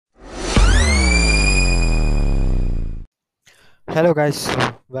Hello guys,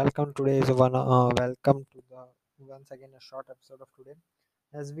 welcome today is one welcome to the once again a short episode of today.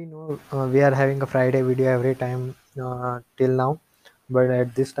 As we know, we are having a Friday video every time till now, but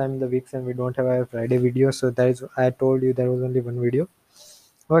at this time in the weeks and we don't have a Friday video, so that is I told you there was only one video.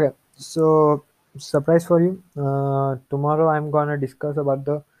 Okay, so surprise for you. Tomorrow I'm gonna discuss about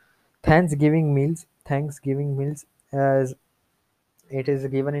the Thanksgiving meals. Thanksgiving meals as it is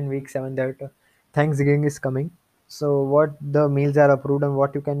given in week 7 that Thanksgiving is coming. So what the meals are approved and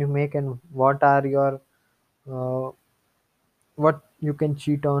what you can you make and what are your uh, what you can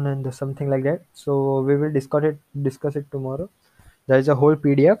cheat on and something like that. So we will discuss it tomorrow. There is a whole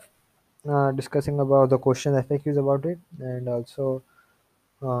PDF discussing about the question FAQs about it, and also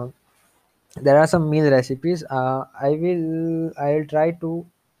uh, there are some meal recipes. I'll try to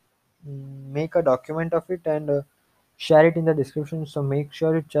make a document of it and share it in the description, so make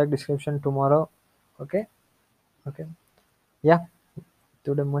sure you check description tomorrow. Okay. Okay. Yeah.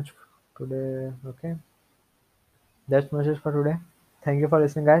 Today much today. Okay, that's much for today. Thank you for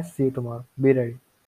listening, guys. See you tomorrow. Be ready.